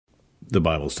The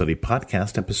Bible Study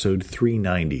Podcast, episode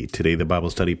 390. Today, the Bible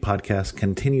Study Podcast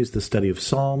continues the study of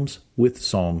Psalms with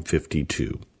Psalm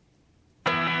 52.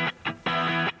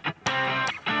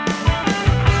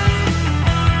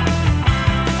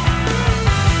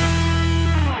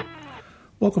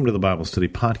 Welcome to the Bible Study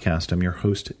Podcast. I'm your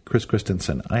host, Chris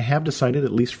Christensen. I have decided,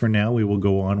 at least for now, we will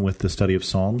go on with the study of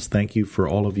Psalms. Thank you for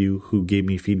all of you who gave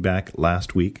me feedback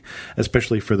last week,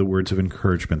 especially for the words of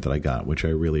encouragement that I got, which I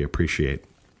really appreciate.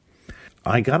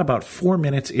 I got about 4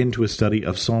 minutes into a study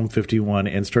of Psalm 51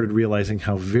 and started realizing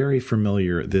how very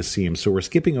familiar this seems. So we're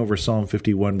skipping over Psalm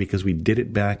 51 because we did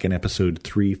it back in episode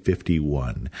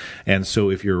 351. And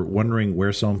so if you're wondering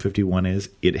where Psalm 51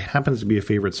 is, it happens to be a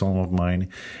favorite psalm of mine.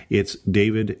 It's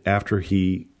David after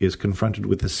he is confronted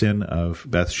with the sin of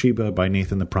Bathsheba by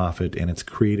Nathan the prophet, and it's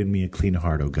 "Create in me a clean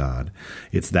heart, O God."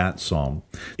 It's that psalm.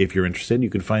 If you're interested, you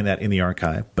can find that in the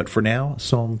archive. But for now,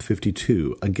 Psalm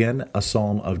 52, again a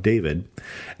psalm of David.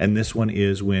 And this one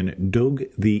is when Dog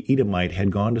the Edomite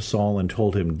had gone to Saul and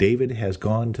told him, "David has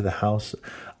gone to the house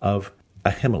of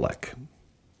Ahimelech.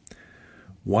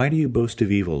 Why do you boast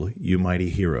of evil, you mighty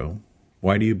hero?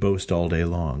 Why do you boast all day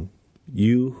long?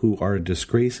 You who are a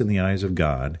disgrace in the eyes of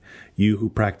God, you who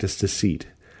practice deceit.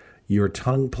 Your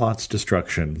tongue plots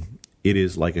destruction. It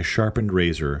is like a sharpened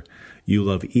razor. You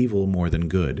love evil more than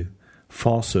good,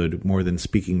 falsehood more than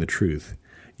speaking the truth.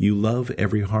 You love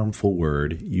every harmful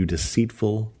word, you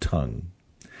deceitful tongue."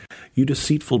 You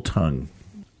deceitful tongue.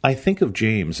 I think of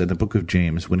James in the book of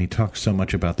James when he talks so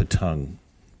much about the tongue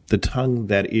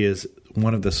that is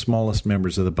one of the smallest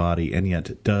members of the body and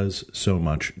yet does so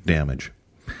much damage.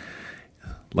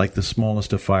 Like the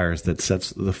smallest of fires that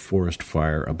sets the forest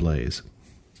fire ablaze.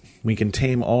 We can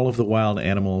tame all of the wild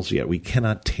animals, yet we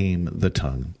cannot tame the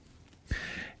tongue.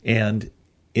 And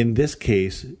in this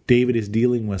case, David is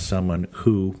dealing with someone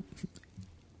who,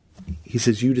 he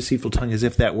says, "You deceitful tongue," as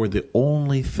if that were the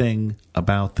only thing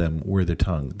about them were the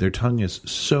tongue. Their tongue is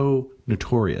so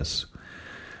notorious.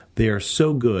 They are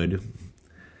so good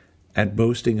at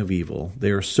boasting of evil.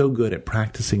 They are so good at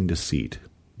practicing deceit.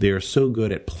 They are so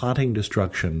good at plotting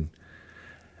destruction,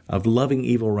 of loving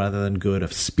evil rather than good,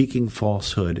 of speaking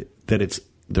falsehood, that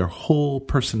their whole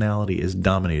personality is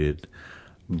dominated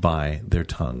by their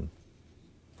tongue.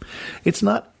 It's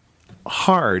not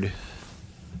hard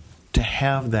to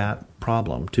have that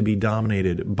problem, to be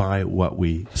dominated by what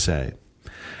we say.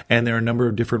 And there are a number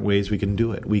of different ways we can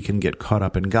do it. We can get caught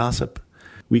up in gossip.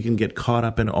 We can get caught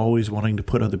up in always wanting to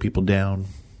put other people down.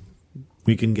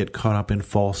 We can get caught up in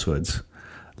falsehoods,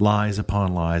 lies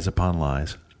upon lies upon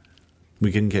lies.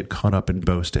 We can get caught up in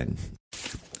boasting.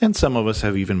 And some of us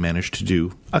have even managed to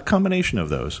do a combination of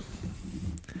those.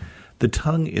 The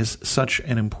tongue is such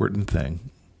an important thing.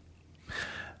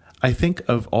 I think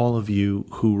of all of you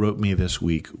who wrote me this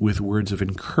week with words of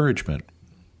encouragement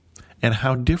and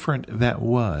how different that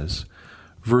was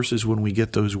versus when we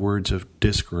get those words of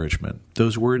discouragement,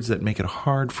 those words that make it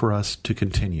hard for us to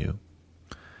continue.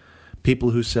 People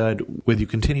who said, whether you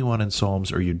continue on in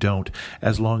Psalms or you don't,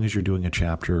 as long as you're doing a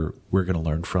chapter, we're going to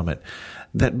learn from it.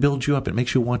 That builds you up. It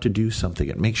makes you want to do something.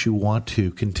 It makes you want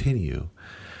to continue.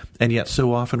 And yet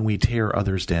so often we tear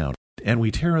others down. And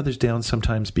we tear others down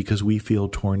sometimes because we feel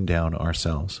torn down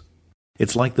ourselves.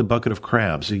 It's like the bucket of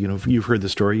crabs. You know, if you've heard the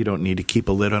story, you don't need to keep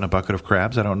a lid on a bucket of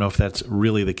crabs. I don't know if that's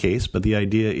really the case, but the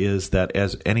idea is that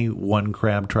as any one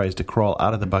crab tries to crawl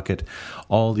out of the bucket,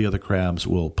 all the other crabs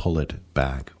will pull it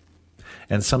back.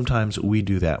 And sometimes we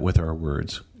do that with our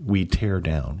words. We tear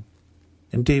down.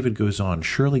 And David goes on,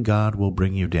 "Surely God will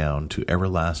bring you down to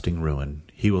everlasting ruin.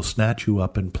 He will snatch you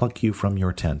up and pluck you from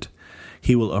your tent.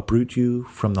 He will uproot you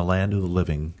from the land of the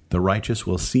living. The righteous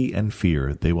will see and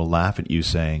fear. They will laugh at you,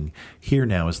 saying, 'Here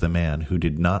now is the man who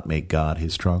did not make God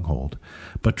his stronghold,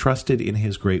 but trusted in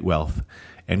his great wealth,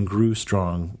 and grew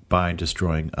strong by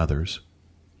destroying others.'"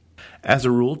 As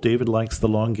a rule, David likes the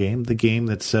long game, the game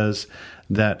that says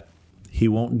that he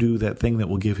won't do that thing that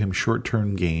will give him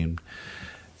short-term gain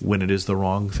when it is the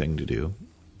wrong thing to do.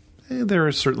 There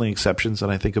are certainly exceptions, and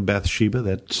I think of Bathsheba,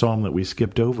 that psalm that we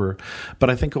skipped over, but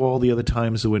I think of all the other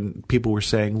times when people were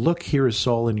saying, "Look, here is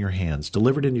Saul in your hands,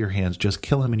 delivered into your hands, just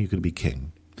kill him and you could be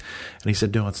king." And he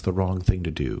said, "No, it's the wrong thing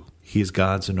to do. He is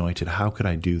God's anointed. How could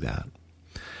I do that?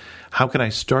 How can I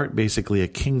start basically a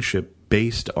kingship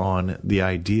based on the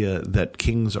idea that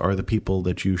kings are the people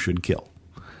that you should kill?"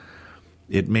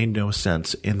 It made no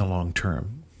sense in the long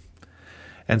term.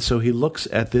 And so he looks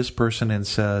at this person and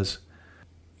says,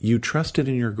 "You trusted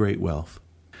in your great wealth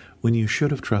when you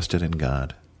should have trusted in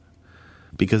God,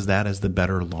 because that is the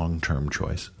better long-term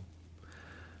choice.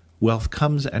 Wealth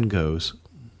comes and goes,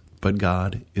 but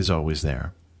God is always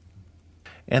there."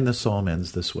 And the psalm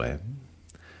ends this way.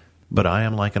 But I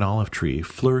am like an olive tree,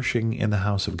 flourishing in the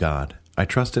house of God. I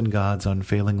trust in God's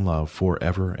unfailing love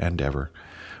forever and ever.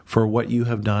 For what you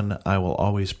have done, I will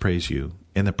always praise you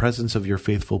in the presence of your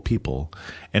faithful people,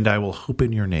 and I will hope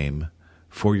in your name,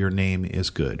 for your name is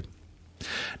good.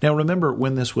 Now remember,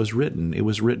 when this was written, it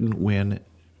was written when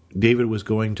David was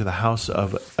going to the house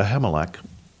of Ahimelech.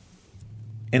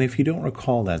 And if you don't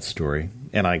recall that story,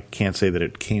 and I can't say that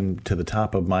it came to the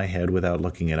top of my head without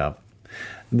looking it up,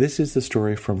 this is the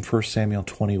story from 1 Samuel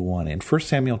 21. In 1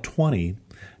 Samuel 20,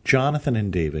 Jonathan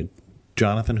and David,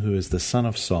 Jonathan who is the son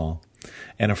of Saul,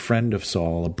 and a friend of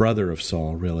Saul, a brother of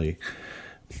Saul really,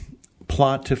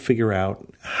 plot to figure out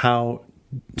how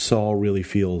Saul really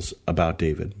feels about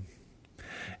David.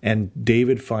 And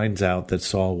David finds out that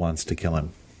Saul wants to kill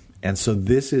him. And so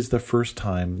this is the first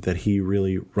time that he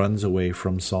really runs away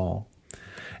from Saul.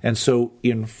 And so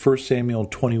in 1 Samuel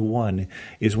 21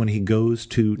 is when he goes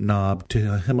to Nob, to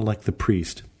Ahimelech the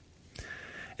priest.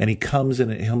 And he comes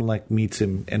and Ahimelech meets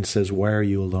him and says, "Why are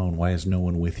you alone? Why is no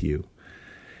one with you?"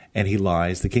 And he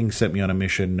lies. "The king sent me on a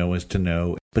mission, know as to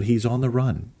know." But he's on the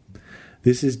run.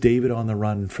 This is David on the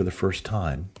run for the first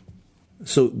time.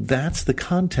 So that's the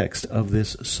context of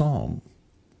this psalm.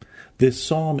 This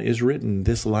psalm is written,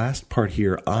 this last part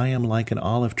here, "I am like an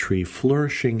olive tree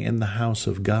flourishing in the house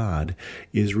of God,"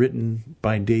 is written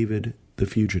by David the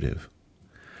fugitive.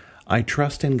 "I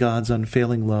trust in God's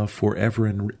unfailing love forever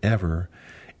and ever,"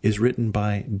 is written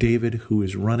by David who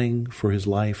is running for his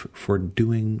life for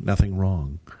doing nothing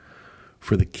wrong,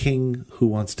 for the king who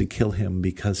wants to kill him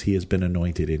because he has been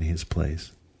anointed in his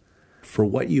place. "For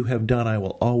what you have done, I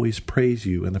will always praise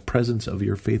you in the presence of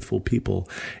your faithful people,"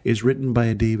 is written by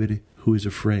a David who is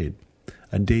afraid,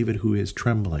 a David who is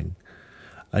trembling,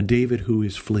 a David who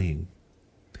is fleeing.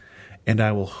 "And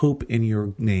I will hope in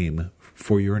your name,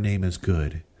 for your name is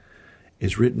good,"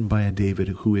 is written by a David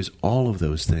who is all of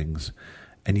those things,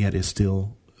 and yet is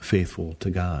still faithful to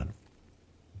God.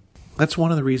 That's one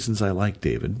of the reasons I like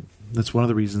David. That's one of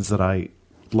the reasons that I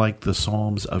like the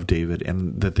Psalms of David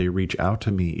and that they reach out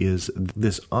to me, is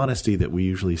this honesty that we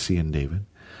usually see in David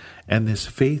and this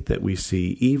faith that we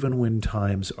see even when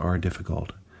times are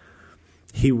difficult.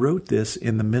 He wrote this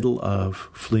in the middle of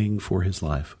fleeing for his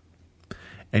life,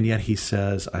 and yet he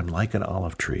says, "I'm like an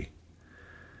olive tree."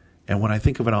 And when I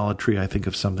think of an olive tree, I think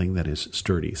of something that is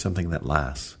sturdy, something that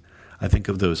lasts. I think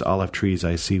of those olive trees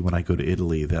I see when I go to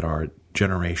Italy that are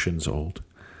generations old,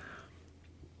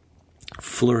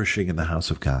 flourishing in the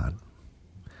house of God.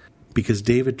 Because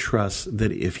David trusts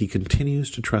that if he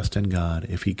continues to trust in God,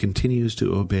 if he continues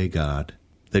to obey God,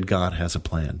 that God has a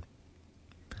plan,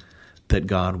 that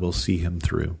God will see him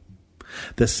through.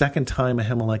 The second time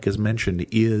Ahimelech is mentioned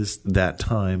is that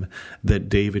time that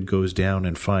David goes down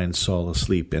and finds Saul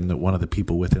asleep, and that one of the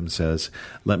people with him says,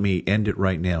 "Let me end it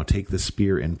right now, take the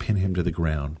spear and pin him to the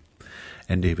ground."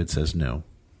 And David says, "No.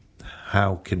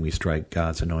 How can we strike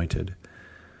God's anointed?"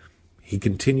 He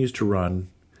continues to run.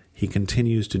 He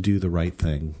continues to do the right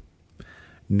thing,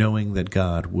 knowing that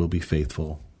God will be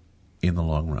faithful in the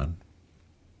long run.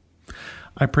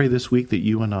 I pray this week that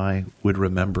you and I would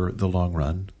remember the long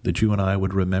run, that you and I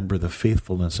would remember the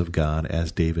faithfulness of God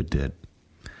as David did,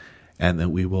 and that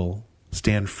we will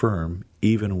stand firm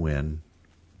even when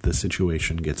the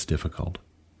situation gets difficult.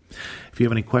 If you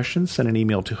have any questions, send an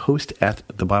email to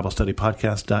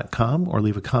host@thebiblestudypodcast.com or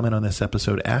leave a comment on this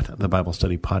episode at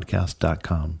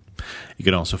thebiblestudypodcast.com. You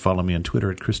can also follow me on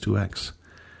Twitter at Chris2X.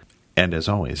 And as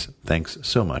always, thanks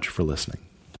so much for listening.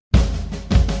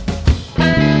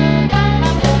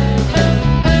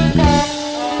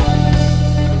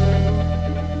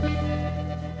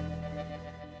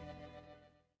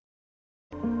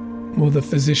 Well, the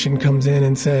physician comes in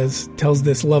and tells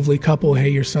this lovely couple, "Hey,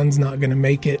 your son's not going to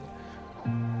make it.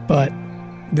 But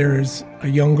there's a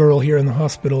young girl here in the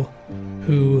hospital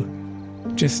who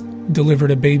just delivered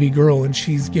a baby girl and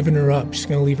she's given her up. She's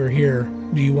going to leave her here.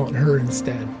 Do you want her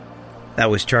instead?"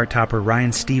 That was chart topper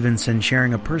Ryan Stevenson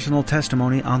sharing a personal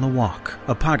testimony on The Walk,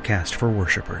 a podcast for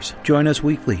worshipers. Join us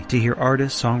weekly to hear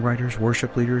artists, songwriters,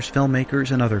 worship leaders,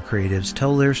 filmmakers, and other creatives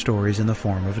tell their stories in the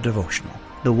form of a devotional.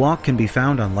 The Walk can be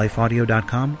found on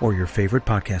lifeaudio.com or your favorite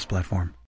podcast platform.